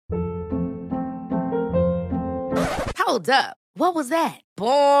Hold up. What was that?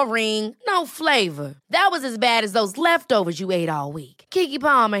 Boring. No flavor. That was as bad as those leftovers you ate all week. Keke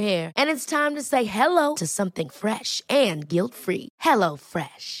Palmer here. And it's time to say hello to something fresh and guilt-free. Hello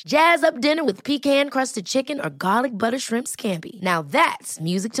Fresh. Jazz up dinner with pecan-crusted chicken or garlic butter shrimp scampi. Now that's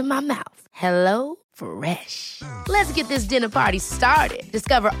music to my mouth. Hello Fresh. Let's get this dinner party started.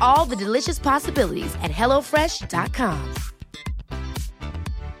 Discover all the delicious possibilities at hellofresh.com.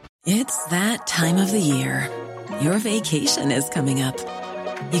 It's that time of the year. Your vacation is coming up.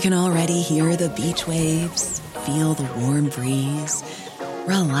 You can already hear the beach waves, feel the warm breeze,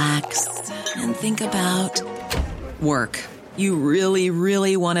 relax, and think about work. You really,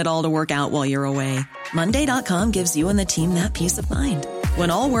 really want it all to work out while you're away. Monday.com gives you and the team that peace of mind.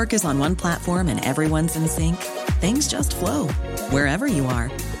 When all work is on one platform and everyone's in sync, things just flow. Wherever you are,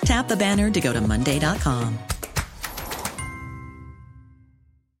 tap the banner to go to Monday.com.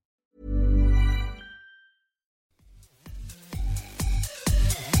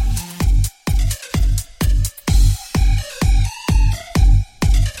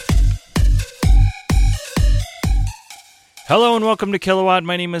 Hello and welcome to Kilowatt.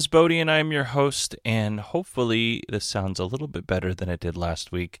 My name is Bodie and I am your host, and hopefully this sounds a little bit better than it did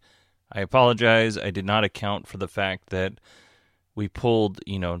last week. I apologize. I did not account for the fact that we pulled,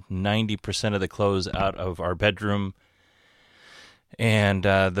 90% of the clothes out of our bedroom and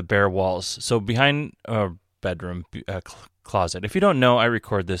the bare walls. So behind our bedroom closet. If you don't know, I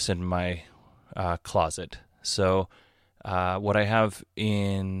record this in my closet. So what I have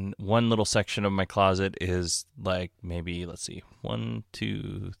in one little section of my closet is like maybe, let's see, 1,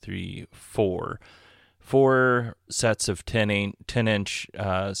 2, 3, 4 sets of 10-inch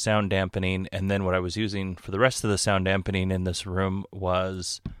sound dampening, and then what I was using for the rest of the sound dampening in this room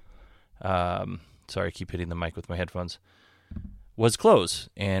was, sorry, I keep hitting the mic with my headphones, was clothes,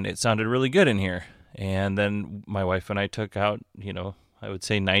 and it sounded really good in here. And then my wife and I took out, I would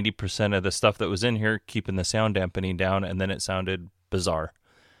say 90% of the stuff that was in here, keeping the sound dampening down, and then it sounded bizarre.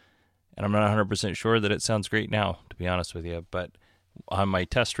 And I'm not 100% sure that it sounds great now, to be honest with you, but on my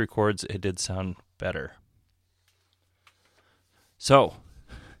test records, it did sound better. So,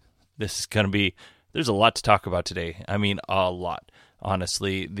 this is going to be, there's a lot to talk about today. I mean, a lot,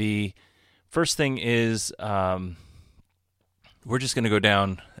 honestly. The first thing is, we're just going to go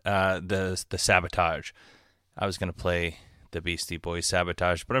down the Sabotage. I was going to play the Beastie Boys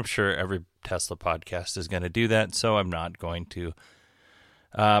Sabotage, but I'm sure every Tesla podcast is going to do that, so I'm not going to.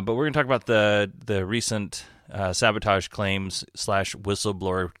 But we're going to talk about the recent sabotage claims /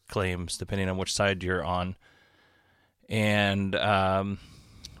 whistleblower claims, depending on which side you're on. And we'll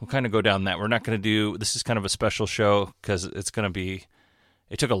kind of go down that. We're not going to do, this is kind of a special show because it's going to be,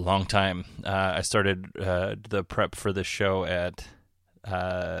 it took a long time. I started the prep for this show at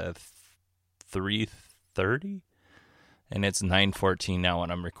 3:30. And it's 9:14 now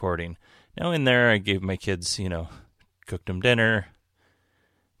when I'm recording. Now in there, I gave my kids, cooked them dinner,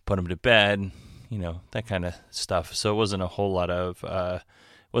 put them to bed, that kind of stuff. So it wasn't a whole lot of, it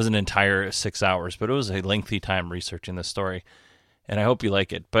wasn't an entire 6 hours, but it was a lengthy time researching the story. And I hope you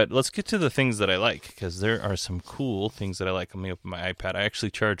like it. But let's get to the things that I like, because there are some cool things that I like. Let me open my iPad. I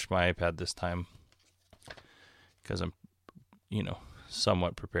actually charged my iPad this time because I'm,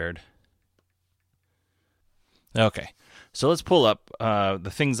 somewhat prepared. Okay. So let's pull up the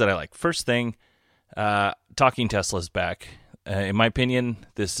things that I like. First thing, Talking Tesla's back. In my opinion,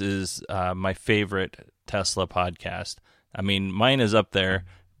 this is my favorite Tesla podcast. I mean, mine is up there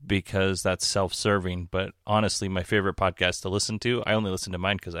because that's self-serving, but honestly, my favorite podcast to listen to, I only listen to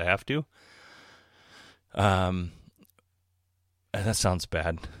mine because I have to. And that sounds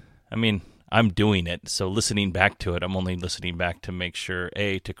bad. I mean, I'm doing it, so listening back to it, I'm only listening back to make sure,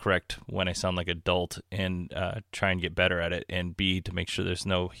 A, to correct when I sound like an adult and try and get better at it, and B, to make sure there's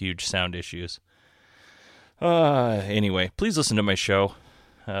no huge sound issues. Anyway, please listen to my show.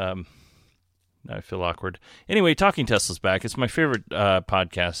 Now I feel awkward. Anyway, Talking Tesla's back. It's my favorite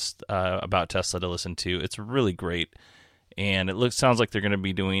podcast about Tesla to listen to. It's really great, and it sounds like they're going to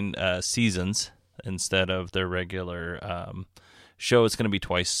be doing seasons instead of their regular show. It's going to be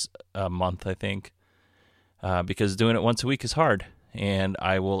twice a month, I think, because doing it once a week is hard, and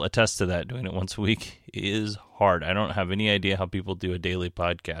I will attest to that. Doing it once a week is hard. I don't have any idea how people do a daily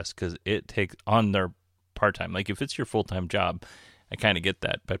podcast, because it takes on their part-time. Like, if it's your full-time job, I kind of get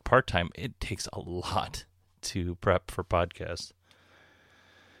that, but part-time, it takes a lot to prep for podcasts.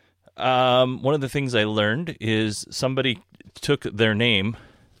 One of the things I learned is somebody took their name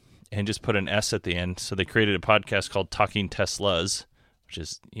and just put an S at the end. So they created a podcast called Talking Teslas, which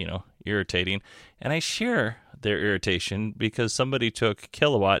is, irritating. And I share their irritation because somebody took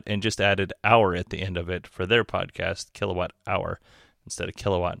kilowatt and just added hour at the end of it for their podcast, kilowatt hour, instead of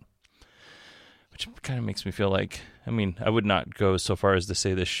kilowatt. Which kind of makes me feel like, I would not go so far as to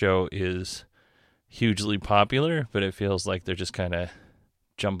say this show is hugely popular, but it feels like they're just kind of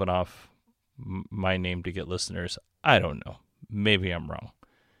jumping off my name to get listeners. I don't know. Maybe I'm wrong.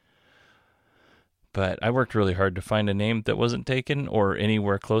 But I worked really hard to find a name that wasn't taken or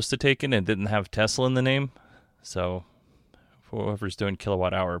anywhere close to taken and didn't have Tesla in the name. So whoever's doing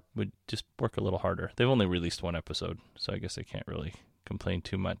kilowatt hour would just work a little harder. They've only released one episode, so I guess I can't really complain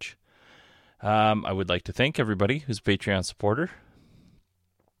too much. I would like to thank everybody who's a Patreon supporter.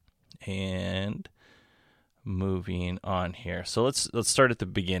 And moving on here. So let's start at the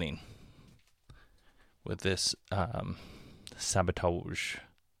beginning with this sabotage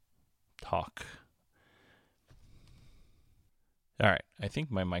talk. All right, I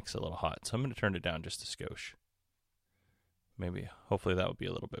think my mic's a little hot, so I'm going to turn it down just a skosh. Hopefully that will be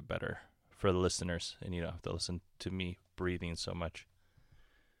a little bit better for the listeners, and you don't have to listen to me breathing so much.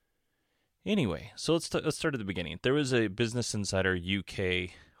 Anyway, so let's start at the beginning. There was a Business Insider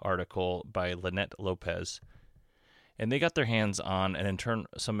UK article by Lynette Lopez, and they got their hands on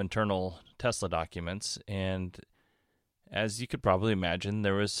some internal Tesla documents, and as you could probably imagine,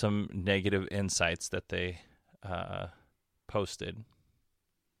 there was some negative insights that they posted.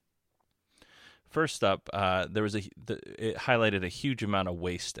 First up, it highlighted a huge amount of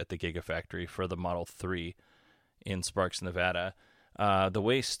waste at the Gigafactory for the Model 3 in Sparks, Nevada. The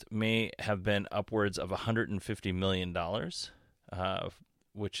waste may have been upwards of $150 million,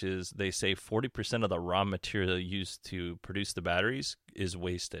 which is, they say, 40% of the raw material used to produce the batteries is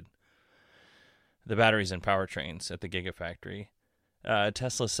wasted. The batteries and powertrains at the Gigafactory.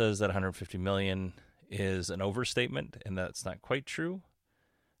 Tesla says that $150 million is an overstatement, and that's not quite true.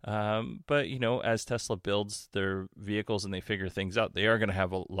 But, as Tesla builds their vehicles and they figure things out, they are going to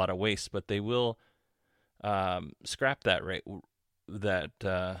have a lot of waste, but they will scrap that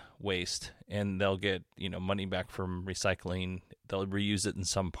waste, and they'll get, money back from recycling. They'll reuse it in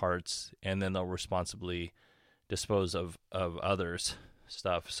some parts, and then they'll responsibly dispose of others'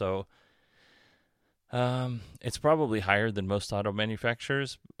 stuff. So it's probably higher than most auto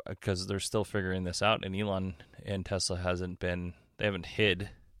manufacturers because they're still figuring this out, and Elon and Tesla haven't hid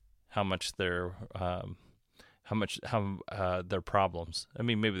how much their problems.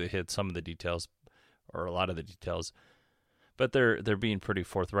 Maybe they hid some of the details or a lot of the details, but they're being pretty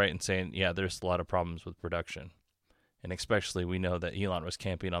forthright and saying, yeah, there's a lot of problems with production. And especially we know that Elon was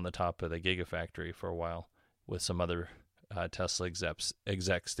camping on the top of the Gigafactory for a while with some other Tesla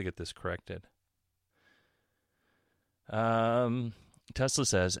execs to get this corrected. Tesla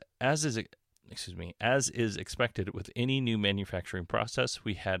says, as is expected with any new manufacturing process,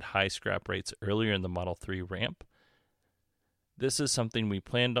 we had high scrap rates earlier in the Model 3 ramp. This is something we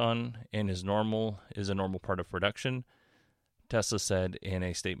planned on and is a normal part of production, Tesla said in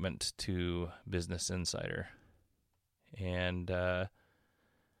a statement to Business Insider. And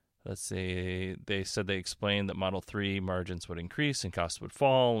let's see, they said they explained that Model 3 margins would increase and costs would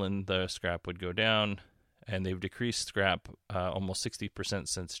fall and the scrap would go down. And they've decreased scrap almost 60%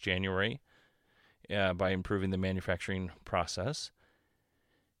 since January by improving the manufacturing process.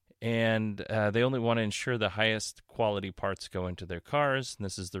 And they only want to ensure the highest quality parts go into their cars. And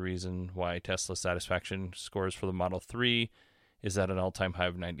this is the reason why Tesla satisfaction scores for the Model 3 is at an all-time high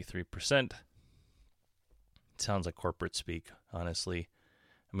of 93%. It sounds like corporate speak, honestly.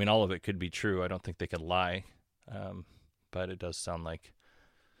 All of it could be true. I don't think they could lie. But it does sound like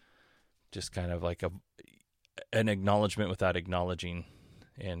just kind of like an acknowledgement without acknowledging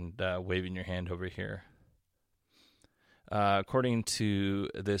and waving your hand over here. According to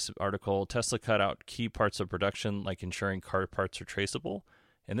this article, Tesla cut out key parts of production, like ensuring car parts are traceable.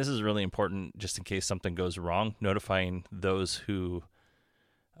 And this is really important just in case something goes wrong, notifying those who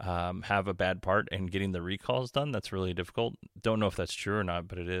have a bad part and getting the recalls done. That's really difficult. Don't know if that's true or not,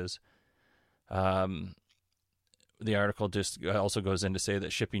 but it is. The article just also goes in to say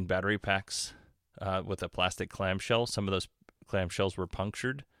that shipping battery packs with a plastic clamshell, some of those clamshells were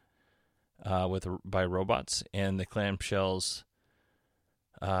punctured by robots, and the clamshells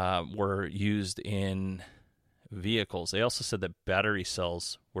were used in vehicles. They also said that battery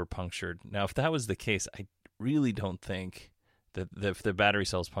cells were punctured. Now, if that was the case, I really don't think that if the battery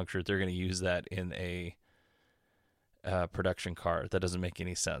cell is punctured, they're going to use that in a production car. That doesn't make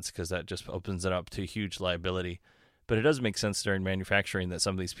any sense because that just opens it up to huge liability. But it does make sense during manufacturing that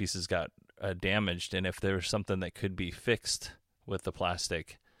some of these pieces got damaged, and if there was something that could be fixed with the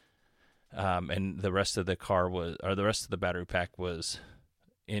plastic, and the rest of the car was, or the rest of the battery pack was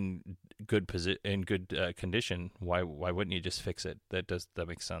in good condition, why wouldn't you just fix it? That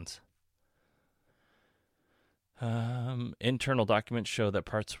makes sense. Internal documents show that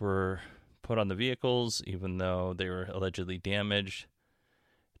parts were put on the vehicles, even though they were allegedly damaged.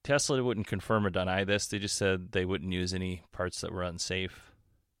 Tesla wouldn't confirm or deny this. They just said they wouldn't use any parts that were unsafe.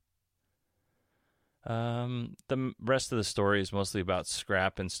 The rest of the story is mostly about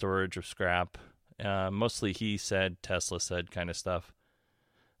scrap and storage of scrap. Mostly he said, Tesla said kind of stuff.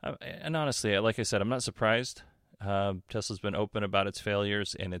 And honestly, like I said, I'm not surprised. Tesla's been open about its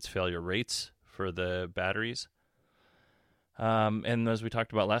failures and its failure rates for the batteries. And as we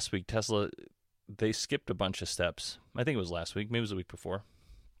talked about last week, Tesla, they skipped a bunch of steps. I think it was last week, maybe it was the week before.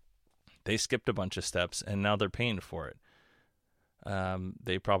 They skipped a bunch of steps, and now they're paying for it.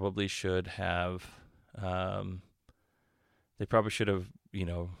 They probably should have, they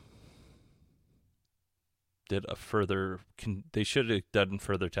should have done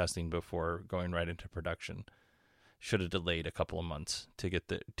further testing before going right into production. Should have delayed a couple of months to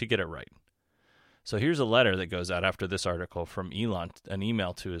get it right. So here's a letter that goes out after this article from Elon, an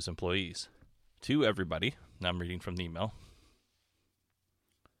email to his employees, to everybody. Now I'm reading from the email.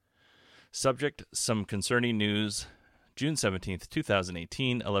 Subject, some concerning news, June 17th,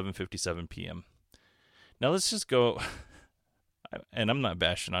 2018, 11:57 p.m. Now let's just go, and I'm not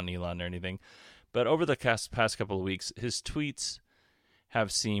bashing on Elon or anything, but over the past couple of weeks, his tweets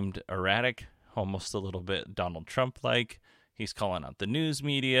have seemed erratic, almost a little bit Donald Trump-like. He's calling out the news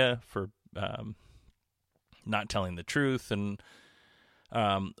media for not telling the truth, and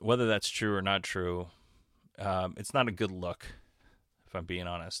whether that's true or not true, it's not a good look, if I'm being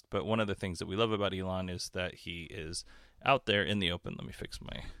honest. But one of the things that we love about Elon is that he is out there in the open. Let me fix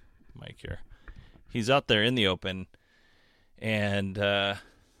my mic here. He's out there in the open, and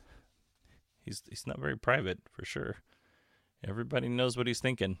he's not very private, for sure. Everybody knows what he's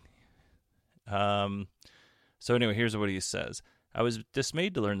thinking. So anyway, here's what he says. I was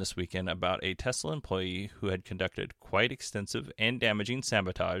dismayed to learn this weekend about a Tesla employee who had conducted quite extensive and damaging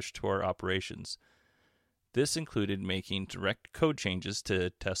sabotage to our operations. This included making direct code changes to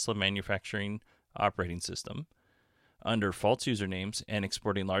Tesla manufacturing operating system under false usernames and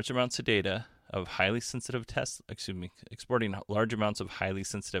exporting large amounts of data of exporting large amounts of highly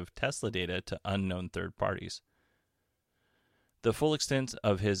sensitive Tesla data to unknown third parties. The full extent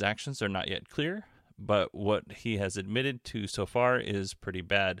of his actions are not yet clear, but what he has admitted to so far is pretty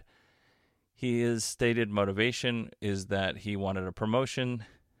bad. His stated motivation is that he wanted a promotion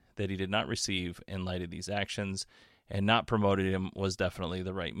that he did not receive in light of these actions, and not promoting him was definitely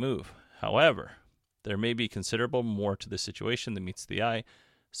the right move. However, there may be considerable more to the situation than meets the eye,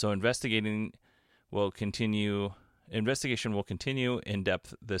 so investigation will continue in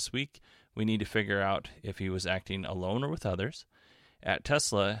depth this week. We need to figure out if he was acting alone or with others at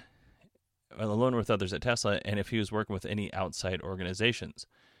Tesla, and if he was working with any outside organizations.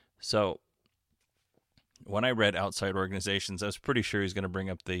 So when I read outside organizations, I was pretty sure he's going to bring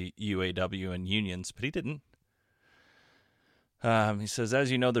up the UAW and unions, but he didn't. He says,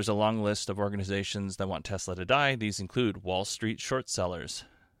 as you know, there's a long list of organizations that want Tesla to die. These include Wall Street short sellers.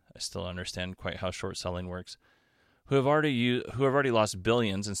 I still don't understand quite how short selling works. Who have already lost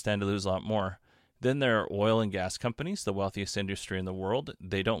billions and stand to lose a lot more. Then there are oil and gas companies, the wealthiest industry in the world.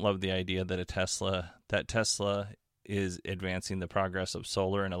 They don't love the idea that Tesla is advancing the progress of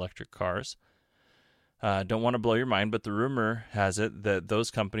solar and electric cars. Don't want to blow your mind, but the rumor has it that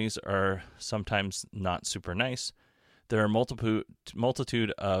those companies are sometimes not super nice. There are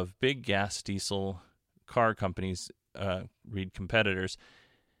multitude of big gas diesel car companies, read competitors.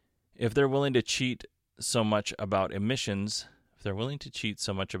 If they're willing to cheat so much about emissions, maybe they're willing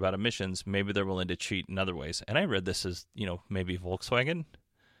to cheat in other ways. And I read this as, maybe Volkswagen.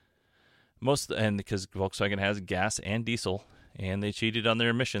 Because Volkswagen has gas and diesel, and they cheated on their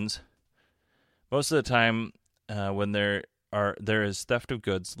emissions. Most of the time, when there is theft of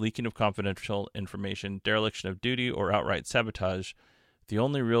goods, leaking of confidential information, dereliction of duty, or outright sabotage, the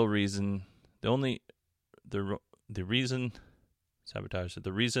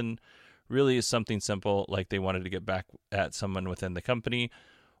reason really is something simple, like they wanted to get back at someone within the company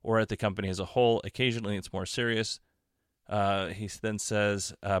or at the company as a whole. Occasionally, it's more serious. He then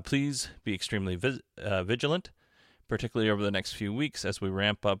says, please be extremely vigilant, particularly over the next few weeks as we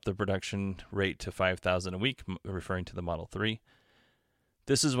ramp up the production rate to 5,000 a week, referring to the Model 3.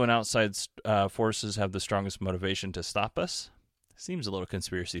 This is when outside forces have the strongest motivation to stop us. Seems a little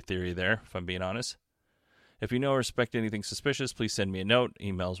conspiracy theory there, if I'm being honest. If you know or suspect anything suspicious, please send me a note.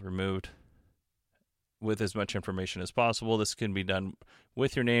 Emails removed with as much information as possible. This can be done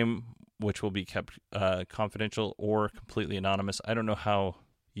with your name, which will be kept confidential or completely anonymous. I don't know how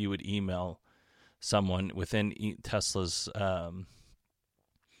you would email someone within Tesla's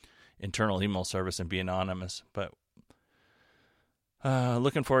internal email service and be anonymous. But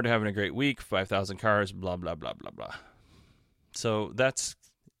looking forward to having a great week. 5,000 cars, blah, blah, blah, blah, blah. So that's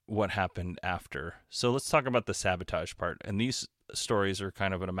what happened after. So let's talk about the sabotage part. And these stories are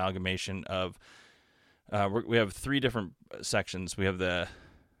kind of an amalgamation of, we have 3 different sections. We have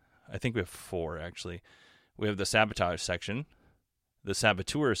I think we have 4 actually. We have the sabotage section, the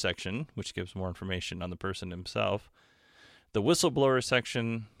saboteur section, which gives more information on the person himself, the whistleblower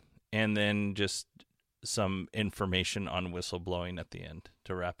section, and then just some information on whistleblowing at the end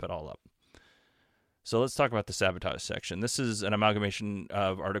to wrap it all up. So let's talk about the sabotage section. This is an amalgamation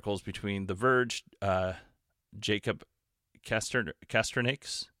of articles between The Verge, Jacob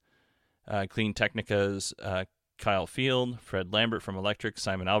Casternakes, Clean Technica's Kyle Field, Fred Lambert from Electric,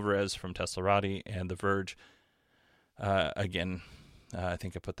 Simon Alvarez from Teslarati, and The Verge. Again, I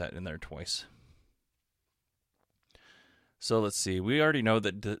think I put that in there twice. So let's see. We already know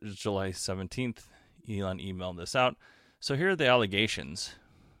that July 17th, Elon emailed this out. So here are the allegations.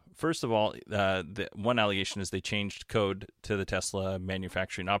 First of all, the one allegation is they changed code to the Tesla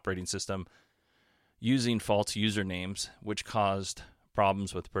manufacturing operating system using false usernames, which caused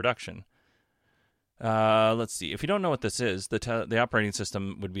problems with production. Let's see. If you don't know what this is, the operating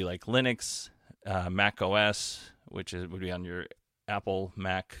system would be like Linux, Mac OS, which would be on your Apple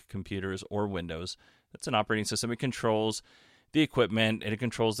Mac computers, or Windows. That's an operating system. It controls the equipment, and it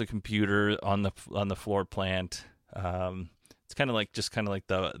controls the computer on the floor plant. It's kind of like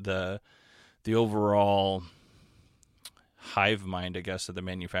the overall hive mind, I guess, of the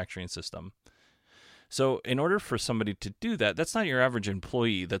manufacturing system. So in order for somebody to do that, that's not your average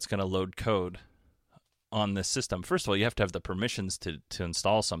employee that's going to load code on this system. First of all, you have to have the permissions to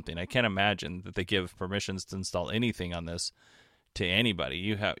install something. I can't imagine that they give permissions to install anything on this to anybody.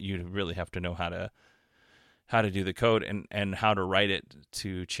 You really have to know how to do the code and how to write it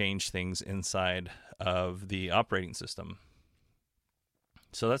to change things inside of the operating system.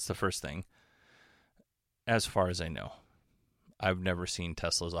 So that's the first thing. As far as I know, I've never seen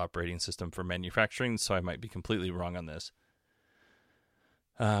Tesla's operating system for manufacturing, so I might be completely wrong on this.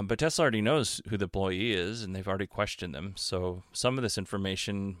 But Tesla already knows who the employee is, and they've already questioned them. So some of this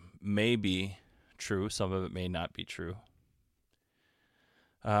information may be true, some of it may not be true.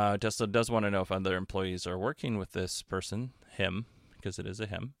 Tesla does want to know if other employees are working with this person, him, because it is a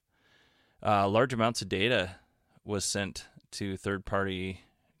him. Large amounts of data was sent to third-party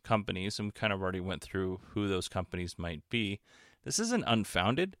companies, and we kind of already went through who those companies might be. This isn't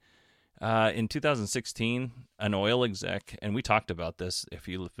unfounded. In 2016, an oil exec, and we talked about this if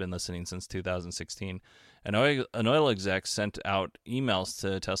you've been listening since 2016, an oil exec sent out emails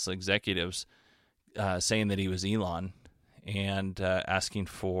to Tesla executives saying that he was Elon and asking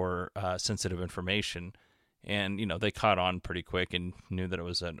for sensitive information. And, they caught on pretty quick and knew that it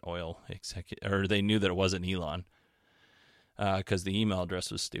was an oil executive, or they knew that it wasn't Elon because the email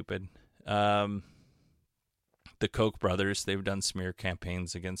address was stupid. The Koch brothers, they've done smear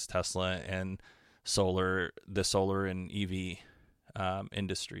campaigns against Tesla and the solar and EV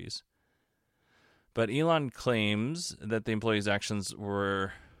industries. But Elon claims that the employee's actions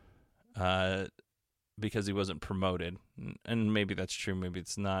were because he wasn't promoted. And maybe that's true, maybe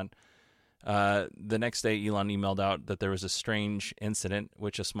it's not. The next day, Elon emailed out that there was a strange incident,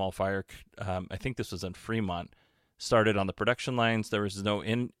 which a small fire, I think this was in Fremont, started on the production lines. There was no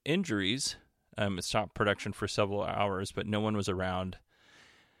injuries. It stopped production for several hours, but no one was around.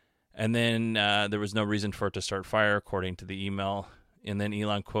 And then there was no reason for it to start fire, according to the email. And then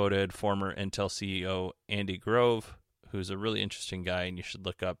Elon quoted former Intel CEO Andy Grove, who's a really interesting guy, and you should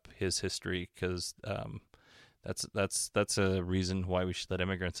look up his history because that's a reason why we should let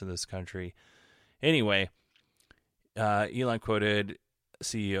immigrants in this country. Anyway, Elon quoted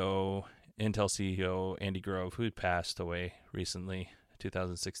Intel CEO Andy Grove, who had passed away recently.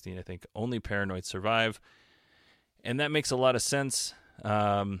 2016, I think. Only paranoid survive. And that makes a lot of sense,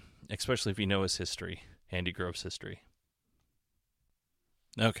 especially if you know his history, Andy Grove's history.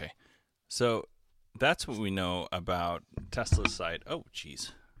 Okay, so that's what we know about Tesla's side, of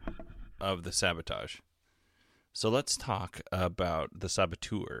the sabotage. So let's talk about the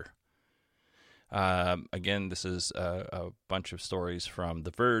saboteur. Again, this is a bunch of stories from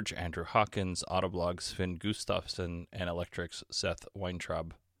The Verge, Andrew Hawkins, Autoblog, Sven Gustafsson, and Electric's Seth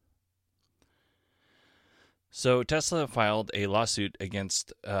Weintraub. So Tesla filed a lawsuit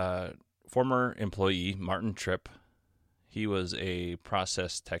against former employee Martin Tripp. He was a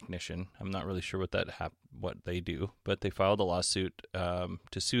process technician. I'm not really sure what they do, but they filed a lawsuit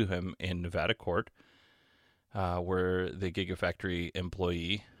to sue him in Nevada court. where the Gigafactory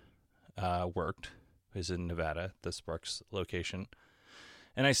employee worked, is in Nevada, the Sparks location.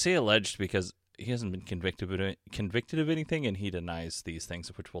 And I say alleged because he hasn't been convicted of anything, and he denies these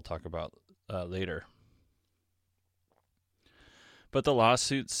things, which we'll talk about later. But the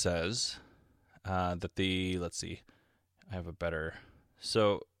lawsuit says that let's see, I have a better,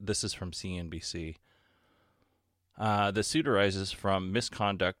 so this is from CNBC. The suit arises from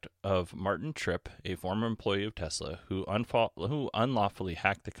misconduct of Martin Tripp, a former employee of Tesla, who unlawfully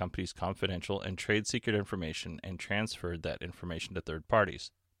hacked the company's confidential and trade secret information and transferred that information to third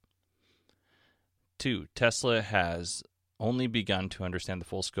parties. 2. Tesla has only begun to understand the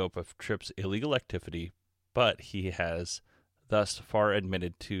full scope of Tripp's illegal activity, but he has thus far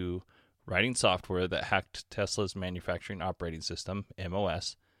admitted to writing software that hacked Tesla's manufacturing operating system,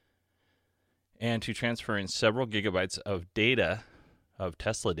 MOS, and to transferring several gigabytes of data, of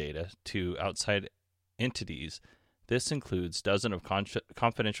Tesla data, to outside entities. This includes dozens of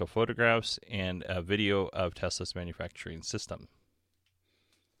confidential photographs and a video of Tesla's manufacturing system.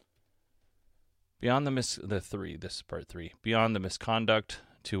 Beyond this is part 3. Beyond the misconduct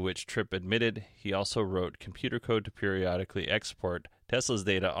to which Tripp admitted, he also wrote computer code to periodically export Tesla's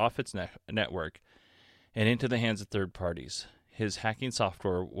data off its network and into the hands of third parties. His hacking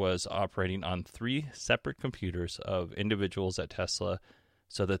software was operating on 3 separate computers of individuals at Tesla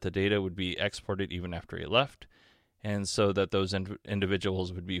so that the data would be exported even after he left, and so that those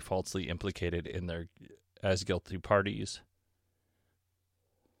individuals would be falsely implicated as guilty parties.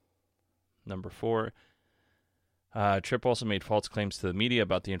 Number 4, Tripp also made false claims to the media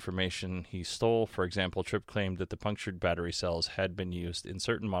about the information he stole. For example, Tripp claimed that the punctured battery cells had been used in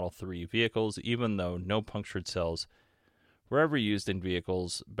certain Model 3 vehicles, even though no punctured cells were ever used in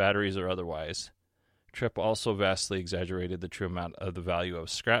vehicles, batteries or otherwise. Tripp also vastly exaggerated the true amount of the value of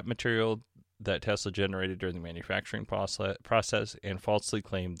scrap material that Tesla generated during the manufacturing process, and falsely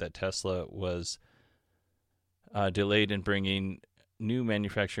claimed that Tesla was delayed in bringing new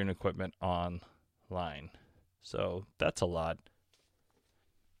manufacturing equipment online. So that's a lot.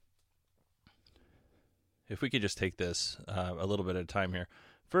 If we could just take this a little bit at a time here.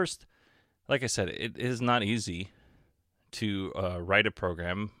 First, like I said, it is not easy to write a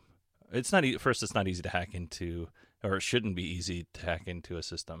program. It's not it's not easy to hack into, or it shouldn't be easy to hack into a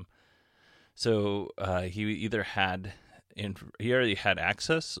system. So he already had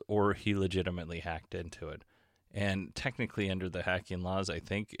access, or he legitimately hacked into it. And technically, under the hacking laws, I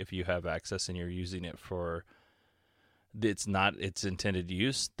think if you have access and you're using it for it's not its intended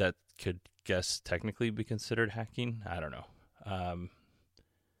use, that could technically be considered hacking. I don't know.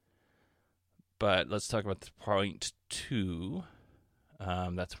 But let's talk about the point 2.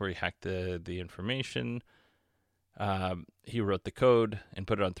 That's where he hacked the information. He wrote the code and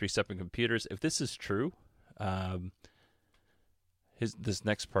put it on 3 separate computers. If this is true, this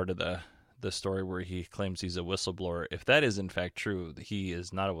next part of the story where he claims he's a whistleblower, if that is in fact true, he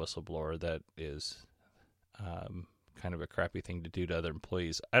is not a whistleblower. That is kind of a crappy thing to do to other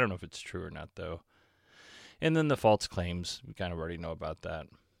employees. I don't know if it's true or not, though. And then the false claims, we kind of already know about that.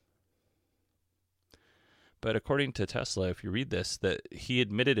 But according to Tesla, if you read this, that he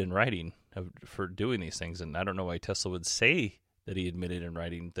admitted in writing for doing these things, and I don't know why Tesla would say that he admitted in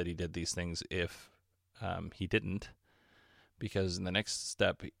writing that he did these things if he didn't, because in the next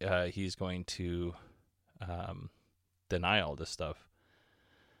step, he's going to deny all this stuff.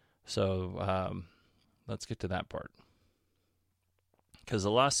 So let's get to that part. Because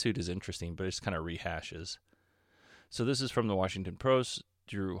the lawsuit is interesting, but it just kind of rehashes. So this is from the Washington Post.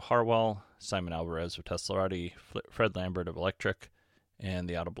 Drew Harwell, Simon Alvarez of Teslarati, Fred Lambert of Electric, and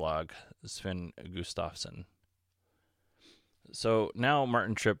the Autoblog, Sven Gustafsson. So now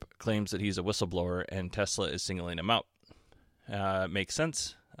Martin Tripp claims that he's a whistleblower, and Tesla is singling him out. Makes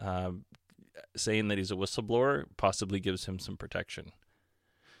sense. Saying that he's a whistleblower possibly gives him some protection.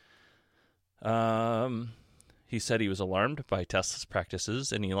 He said he was alarmed by Tesla's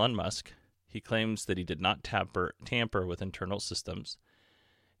practices and Elon Musk. He claims that he did not tamper with internal systems.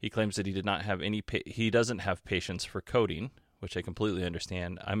 He claims that he doesn't have patience for coding, which I completely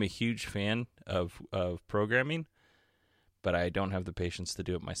understand. I'm a huge fan of programming, but I don't have the patience to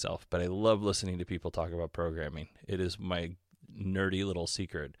do it myself. But I love listening to people talk about programming. It is my nerdy little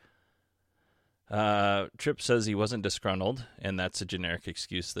secret. Tripp says he wasn't disgruntled, and that's a generic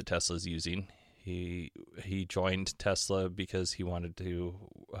excuse that Tesla's using. He joined Tesla because he wanted to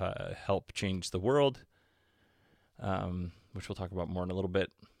help change the world, which we'll talk about more in a little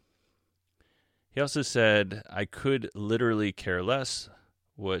bit. He also said, I could literally care less,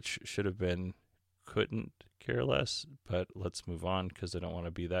 which should have been couldn't care less, but let's move on because I don't want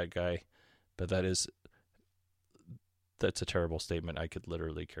to be that guy. But that is that's a terrible statement. I could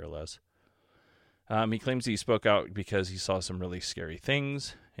literally care less. He claims he spoke out because he saw some really scary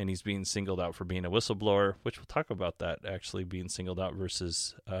things, and he's being singled out for being a whistleblower, which we'll talk about that, actually being singled out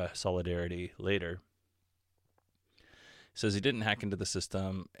versus solidarity later. He says he didn't hack into the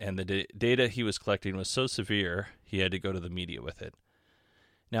system, and the data he was collecting was so severe, he had to go to the media with it.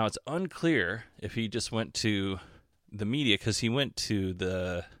 Now, it's unclear if he just went to the media, because he went to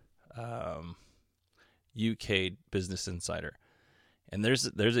the UK Business Insider. And there's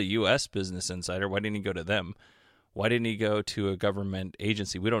a U.S. Business Insider. Why didn't he go to them? Why didn't he go to a government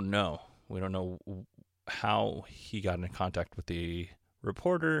agency? We don't know. We don't know how he got in contact with the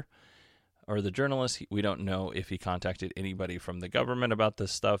reporter or the journalist. We don't know if he contacted anybody from the government about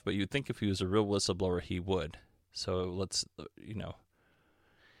this stuff, but you'd think if he was a real whistleblower, he would. So let's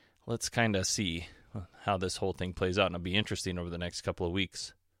kind of see how this whole thing plays out, and it'll be interesting over the next couple of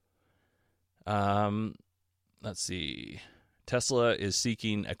weeks. Let's see. Tesla is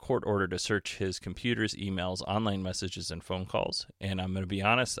seeking a court order to search his computers, emails, online messages, and phone calls. And I'm going to be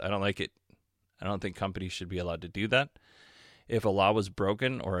honest, I don't like it. I don't think companies should be allowed to do that. If a law was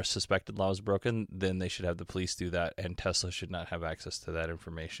broken or a suspected law was broken, then they should have the police do that, and Tesla should not have access to that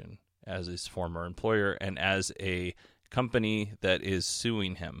information as his former employer and as a company that is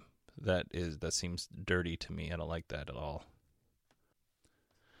suing him. That seems dirty to me. I don't like that at all.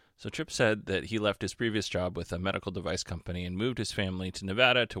 So Tripp said that he left his previous job with a medical device company and moved his family to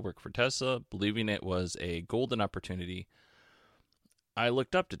Nevada to work for Tesla, believing it was a golden opportunity. I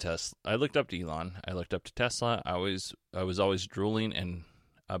looked up to Tesla. I looked up to Elon. I looked up to Tesla. I was always drooling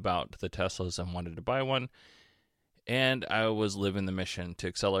about the Teslas and wanted to buy one. And I was living the mission to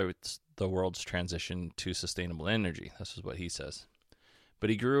accelerate the world's transition to sustainable energy. This is what he says. But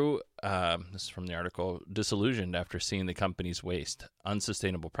he grew, this is from the article, disillusioned after seeing the company's waste,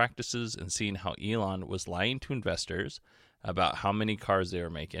 unsustainable practices, and seeing how Elon was lying to investors about how many cars they were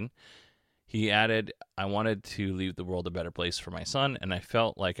making. He added, I wanted to leave the world a better place for my son, and I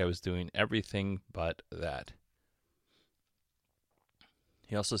felt like I was doing everything but that.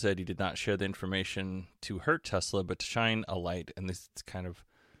 He also said he did not share the information to hurt Tesla, but to shine a light, and this is kind of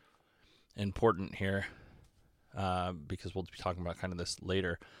important here. Because we'll be talking about kind of this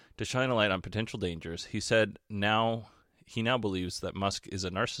later, to shine a light on potential dangers. He said he now believes that Musk is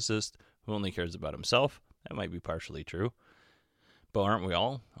a narcissist who only cares about himself. That might be partially true. But aren't we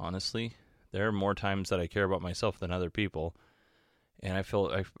all, honestly? There are more times that I care about myself than other people. And I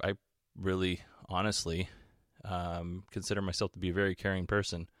feel I really, honestly, consider myself to be a very caring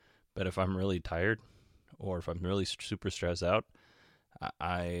person. But if I'm really tired or if I'm really super stressed out,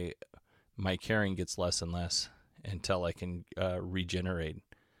 my caring gets less and less until I can regenerate.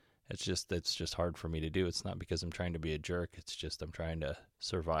 It's just hard for me to do. It's not because I'm trying to be a jerk. It's just I'm trying to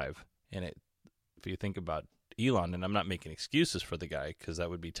survive. And if you think about Elon, and I'm not making excuses for the guy because that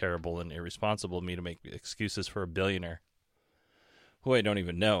would be terrible and irresponsible of me to make excuses for a billionaire who I don't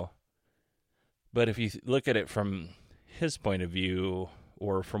even know. But if you look at it from his point of view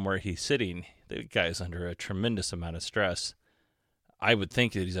or from where he's sitting, the guy's under a tremendous amount of stress. I would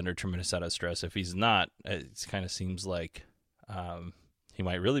think that he's under a tremendous amount of stress. If he's not, it kind of seems like he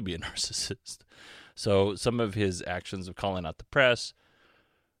might really be a narcissist. So some of his actions of calling out the press,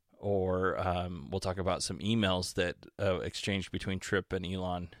 or we'll talk about some emails that exchanged between Tripp and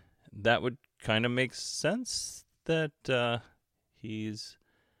Elon, that would kind of make sense that he's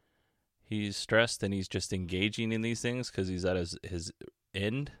stressed and he's just engaging in these things because he's at his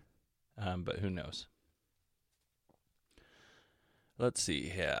end. But who knows? Let's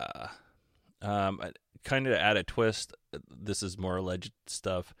see, yeah. Kind of to add a twist, this is more alleged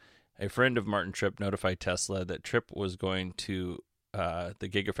stuff. A friend of Martin Tripp notified Tesla that Tripp was going to the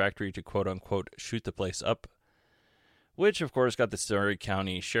Gigafactory to quote-unquote shoot the place up, which, of course, got the Story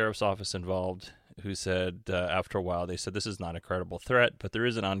County Sheriff's Office involved, who said after a while, they said this is not a credible threat, but there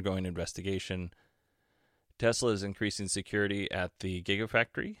is an ongoing investigation. Tesla is increasing security at the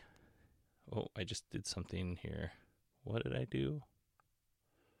Gigafactory. Oh, I just did something here. What did I do?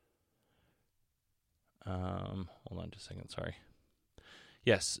 Hold on just a second, sorry.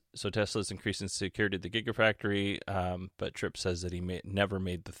 Yes, so Tesla is increasing security at the Gigafactory, but Tripp says that he never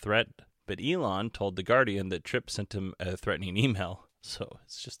made the threat. But Elon told The Guardian that Tripp sent him a threatening email. So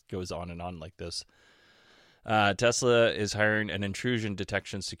it just goes on and on like this. Tesla is hiring an intrusion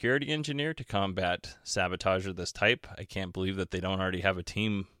detection security engineer to combat sabotage of this type. I can't believe that they don't already have a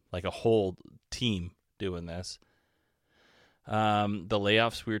team, like a whole team, doing this. The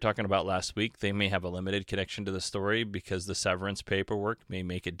layoffs we were talking about last week, they may have a limited connection to the story because the severance paperwork may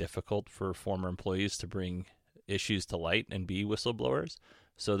make it difficult for former employees to bring issues to light and be whistleblowers.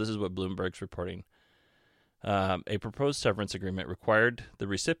 So this is what Bloomberg's reporting. A proposed severance agreement required the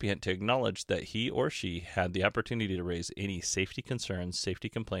recipient to acknowledge that he or she had the opportunity to raise any safety concerns, safety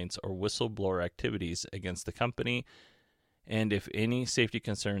complaints, or whistleblower activities against the company, and if any safety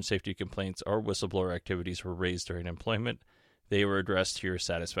concerns, safety complaints, or whistleblower activities were raised during employment, they were addressed to your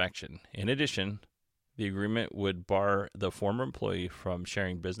satisfaction. In addition, the agreement would bar the former employee from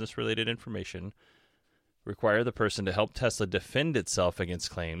sharing business-related information, require the person to help Tesla defend itself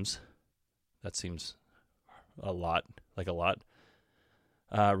against claims. That seems a lot.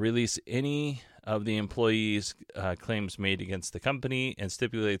 Release any of the employee's claims made against the company, and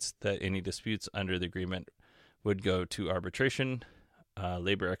stipulates that any disputes under the agreement would go to arbitration.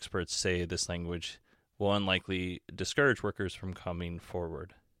 Labor experts say this language will unlikely discourage workers from coming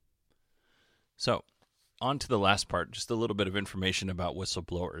forward. So, on to the last part, just a little bit of information about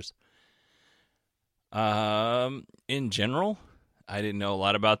whistleblowers. In general, I didn't know a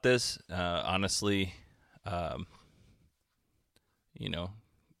lot about this. Honestly, kind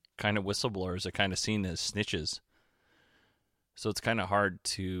of whistleblowers are kind of seen as snitches. So it's kind of hard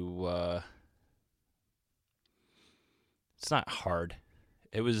to... it's not hard.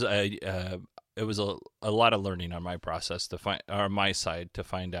 It was a lot of learning on my process to find, or my side, to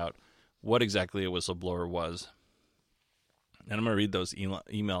find out what exactly a whistleblower was. And I'm going to read those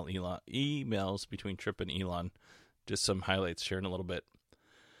emails between Tripp and Elon, just some highlights, sharing a little bit.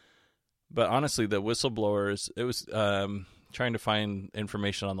 But honestly, the whistleblowers, it was trying to find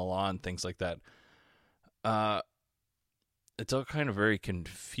information on the law and things like that. It's all kind of very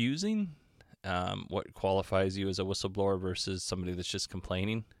confusing. What qualifies you as a whistleblower versus somebody that's just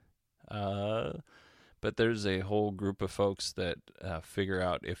complaining. But there's a whole group of folks that figure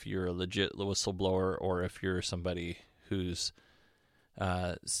out if you're a legit whistleblower or if you're somebody who's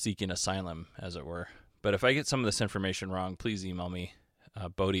seeking asylum, as it were. But if I get some of this information wrong, please email me,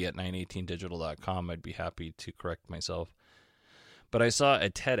 bodie@918digital.com. I'd be happy to correct myself. But I saw a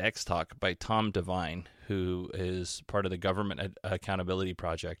TEDx talk by Tom Devine, who is part of the Government Accountability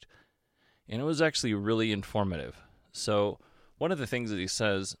Project, and it was actually really informative. So one of the things that he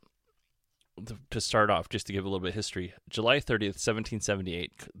says, to start off, just to give a little bit of history, July 30th,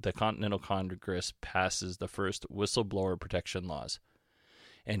 1778, the Continental Congress passes the first whistleblower protection laws.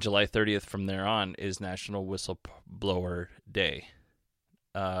 And July 30th from there on is National Whistleblower Day.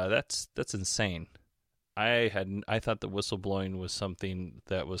 That's insane. I thought that whistleblowing was something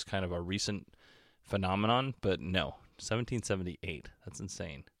that was kind of a recent phenomenon, but no, 1778. That's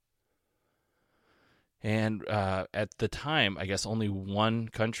insane. And at the time, I guess only one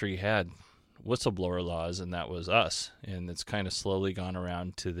country had whistleblower laws, and that was us. And it's kind of slowly gone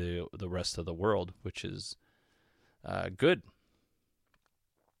around to the rest of the world, which is good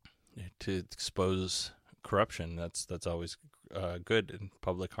to expose corruption. That's always good in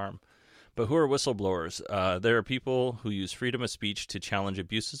public harm. But who are whistleblowers? There are people who use freedom of speech to challenge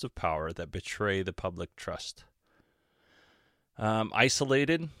abuses of power that betray the public trust.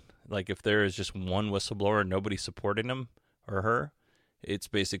 Isolated, like if there is just one whistleblower and nobody supporting him or her, it's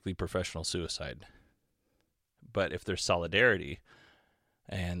basically professional suicide. But if there's solidarity,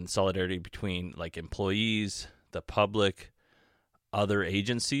 and solidarity between like employees, the public, other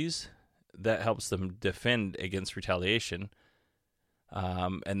agencies, that helps them defend against retaliation.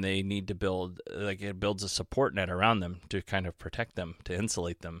 And they need to build, like, it builds a support net around them to kind of protect them, to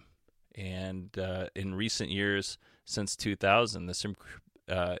insulate them. And in recent years, since 2000,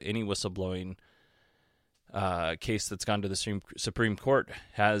 any whistleblowing case that's gone to the Supreme Court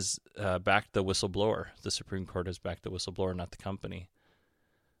has backed the whistleblower. The Supreme Court has backed the whistleblower, not the company.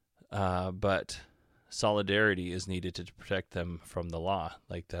 But solidarity is needed to protect them from the law.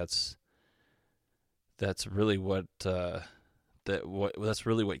 Like that's really what that's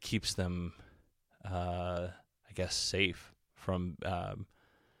really what keeps them, I guess, safe from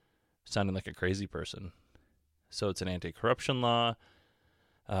sounding like a crazy person. So it's an anti-corruption law.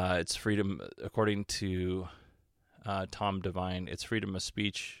 It's freedom, according to Tom Devine, it's freedom of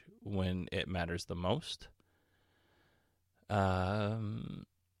speech when it matters the most.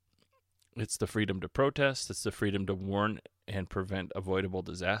 It's the freedom to protest. It's the freedom to warn and prevent avoidable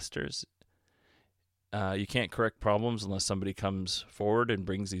disasters. You can't correct problems unless somebody comes forward and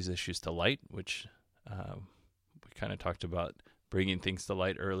brings these issues to light, which we kind of talked about bringing things to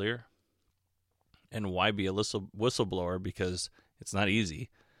light earlier. And why be a whistleblower? Because it's not easy.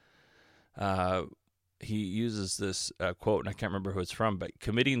 He uses this quote, and I can't remember who it's from, but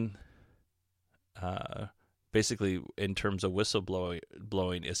committing, basically in terms of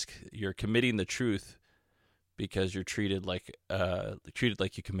whistleblowing, is you're committing the truth because you're treated like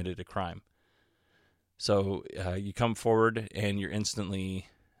you committed a crime. So you come forward and you're instantly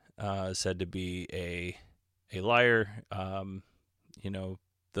said to be a liar.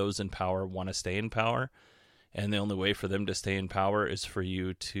 Those in power want to stay in power, and the only way for them to stay in power is for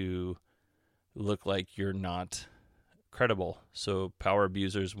you to look like you're not credible. So power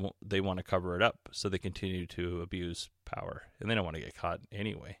abusers, they want to cover it up, so they continue to abuse power, and they don't want to get caught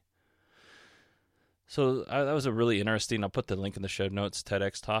anyway. So that was a really interesting, I'll put the link in the show notes,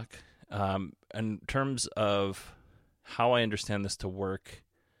 TEDx talk. In terms of how I understand this to work,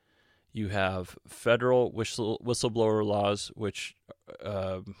 you have federal whistleblower laws, which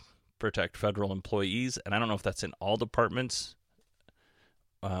protect federal employees, and I don't know if that's in all departments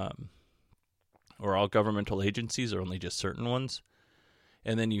or all governmental agencies or only just certain ones.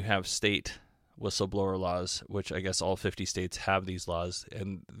 And then you have state whistleblower laws, which I guess all 50 states have these laws,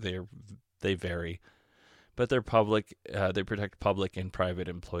 and they vary. But they're public. They protect public and private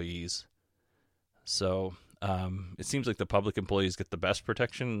employees. So it seems like the public employees get the best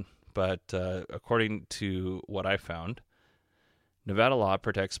protection, but according to what I found, Nevada law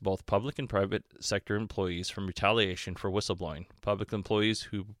protects both public and private sector employees from retaliation for whistleblowing. Public employees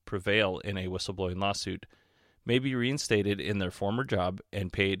who prevail in a whistleblowing lawsuit may be reinstated in their former job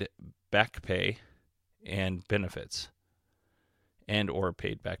and paid back pay and benefits, and or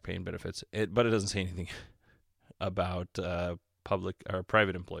paid back pay and benefits. But it doesn't say anything about public or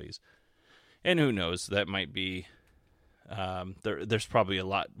private employees. And who knows, that might be, there's probably a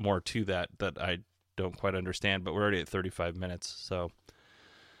lot more to that I don't quite understand, but we're already at 35 minutes. So,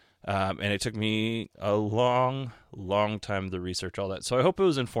 and it took me a long time to research all that. So I hope it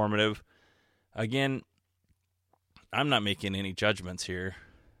was informative. Again, I'm not making any judgments here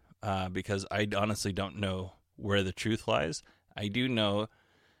because I honestly don't know where the truth lies. I do know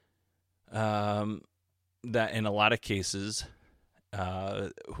that in a lot of cases,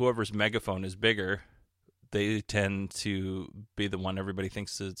 whoever's megaphone is bigger, they tend to be the one everybody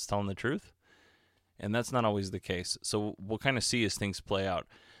thinks is telling the truth. And that's not always the case. So we'll kind of see as things play out.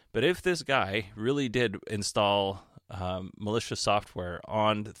 But if this guy really did install malicious software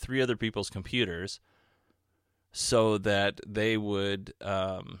on 3 other people's computers so that they would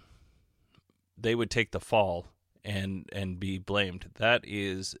take the fall and be blamed, that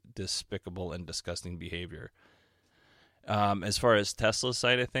is despicable and disgusting behavior. As far as Tesla's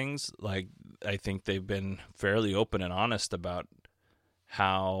side of things, like, I think they've been fairly open and honest about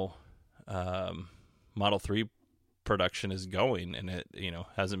how Model 3 production is going, and it,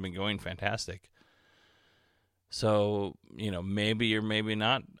 hasn't been going fantastic. So, maybe or maybe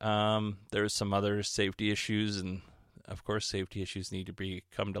not. There's some other safety issues, and of course safety issues need to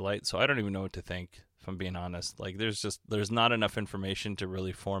come to light. So I don't even know what to think, if I'm being honest. Like, there's not enough information to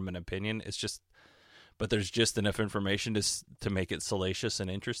really form an opinion. But there's just enough information to make it salacious and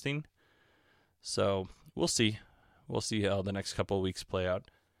interesting. So we'll see. We'll see how the next couple of weeks play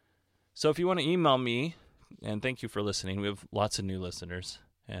out. So if you want to email me, and thank you for listening. We have lots of new listeners,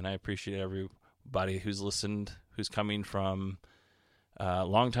 and I appreciate everybody who's listened, who's coming from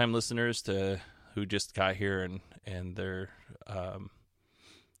longtime listeners to who just got here and they're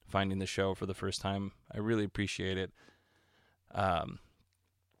finding the show for the first time. I really appreciate it.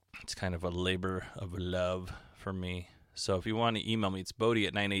 It's kind of a labor of love for me. So if you want to email me, it's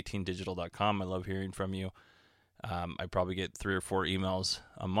bodie@918digital.com. I love hearing from you. I probably get 3 or 4 emails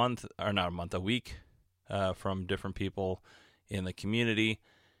a week from different people in the community.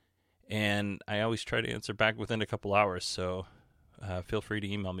 And I always try to answer back within a couple hours. So feel free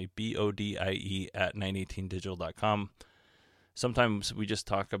to email me, bodie@918digital.com. Sometimes we just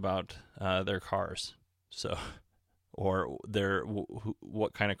talk about their cars. So, or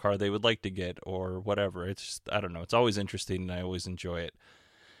what kind of car they would like to get, or whatever. It's just, I don't know. It's always interesting, and I always enjoy it.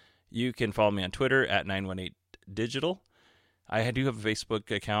 You can follow me on Twitter @918digital. I do have a Facebook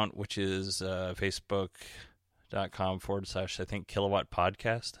account, which is facebook.com/, Kilowatt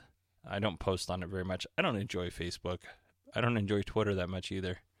Podcast. I don't post on it very much. I don't enjoy Facebook. I don't enjoy Twitter that much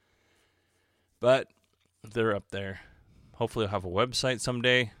either. But they're up there. Hopefully I'll have a website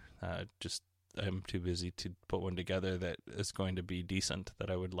someday. I'm too busy to put one together that is going to be decent,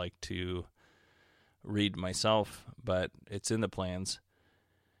 that I would like to read myself, but it's in the plans.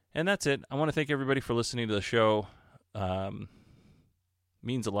 And that's it. I want to thank everybody for listening to the show.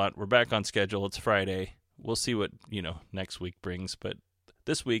 Means a lot. We're back on schedule. It's Friday. We'll see what, next week brings, but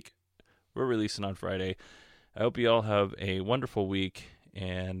this week we're releasing on Friday. I hope you all have a wonderful week,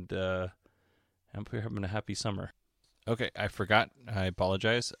 and I hope you're having a happy summer. Okay, I forgot. I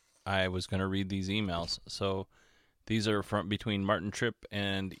apologize. I was going to read these emails. So these are between Martin Tripp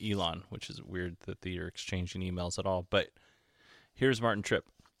and Elon, which is weird that they are exchanging emails at all. But here's Martin Tripp.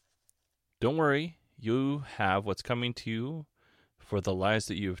 Don't worry, you have what's coming to you for the lies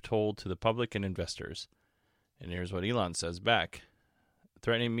that you have told to the public and investors. And here's what Elon says back.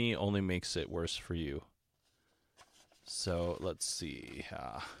 Threatening me only makes it worse for you. So let's see.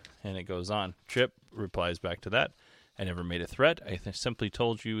 And it goes on. Chip replies back to that. I never made a threat. I simply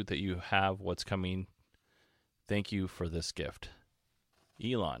told you that you have what's coming. Thank you for this gift.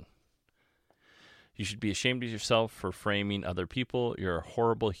 Elon. You should be ashamed of yourself for framing other people. You're a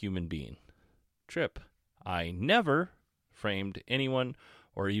horrible human being. Trip. I never framed anyone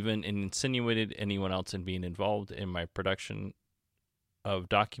or even insinuated anyone else in being involved in my production of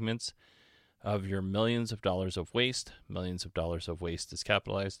documents of your millions of dollars of waste. Millions of dollars of waste is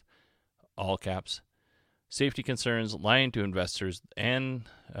capitalized, all caps. Safety concerns, lying to investors and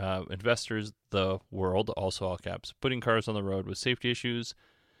investors, the world, also all caps. Putting cars on the road with safety issues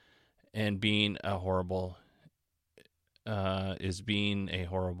and being a horrible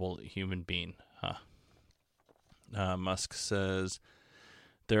human being. Musk says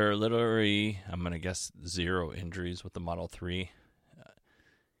there are literally, I'm going to guess, 0 injuries with the Model 3.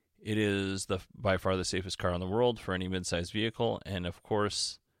 It is by far the safest car in the world for any mid-sized vehicle, and of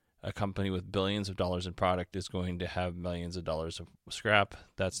course, a company with billions of dollars in product is going to have millions of dollars of scrap.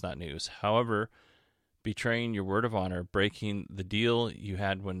 That's not news. However, betraying your word of honor, breaking the deal you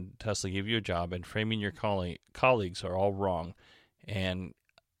had when Tesla gave you a job, and framing your colleagues are all wrong, and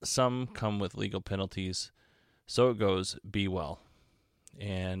some come with legal penalties. So it goes. Be well.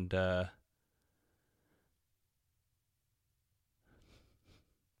 And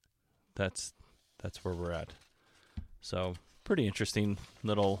that's where we're at. So pretty interesting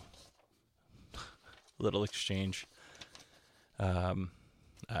little exchange. I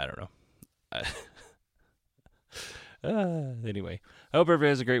don't know. Anyway, I hope everybody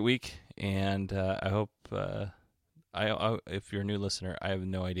has a great week, and I hope if you're a new listener, I have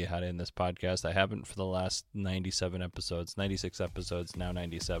no idea how to end this podcast. I haven't for the last 96 episodes, now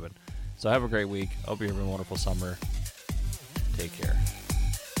 97. So have a great week. Hope you're having a wonderful summer. Take care.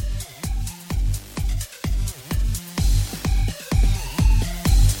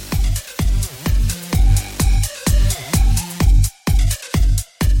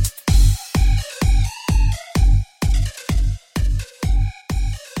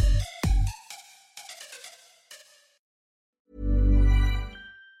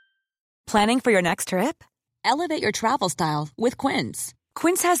 Planning for your next trip? Elevate your travel style with Quince.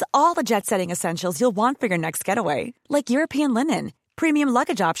 Quince has all the jet-setting essentials you'll want for your next getaway, like European linen, premium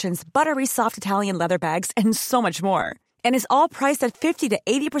luggage options, buttery soft Italian leather bags, and so much more. And is all priced at 50 to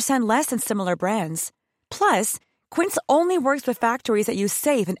 80% less than similar brands. Plus, Quince only works with factories that use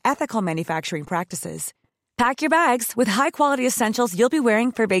safe and ethical manufacturing practices. Pack your bags with high-quality essentials you'll be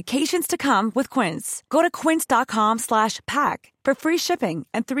wearing for vacations to come with Quince. Go to quince.com/pack for free shipping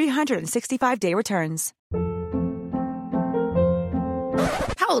and 365-day returns.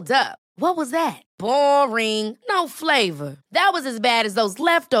 Hold up. What was that? Boring. No flavor. That was as bad as those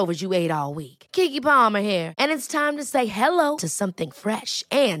leftovers you ate all week. Keke Palmer here, and it's time to say hello to something fresh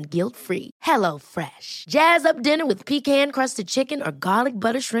and guilt-free. Hello Fresh. Jazz up dinner with pecan-crusted chicken or garlic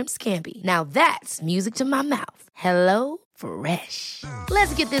butter shrimp scampi. Now that's music to my mouth. Hello Fresh.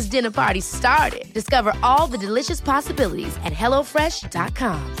 Let's get this dinner party started. Discover all the delicious possibilities at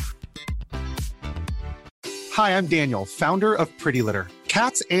HelloFresh.com. Hi, I'm Daniel, founder of Pretty Litter.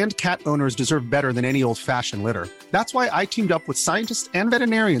 Cats and cat owners deserve better than any old-fashioned litter. That's why I teamed up with scientists and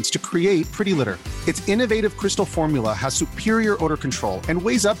veterinarians to create Pretty Litter. Its innovative crystal formula has superior odor control and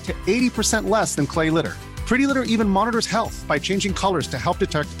weighs up to 80% less than clay litter. Pretty Litter even monitors health by changing colors to help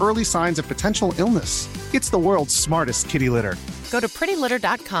detect early signs of potential illness. It's the world's smartest kitty litter. Go to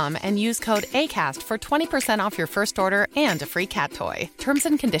prettylitter.com and use code ACAST for 20% off your first order and a free cat toy. Terms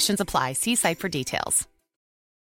and conditions apply. See site for details.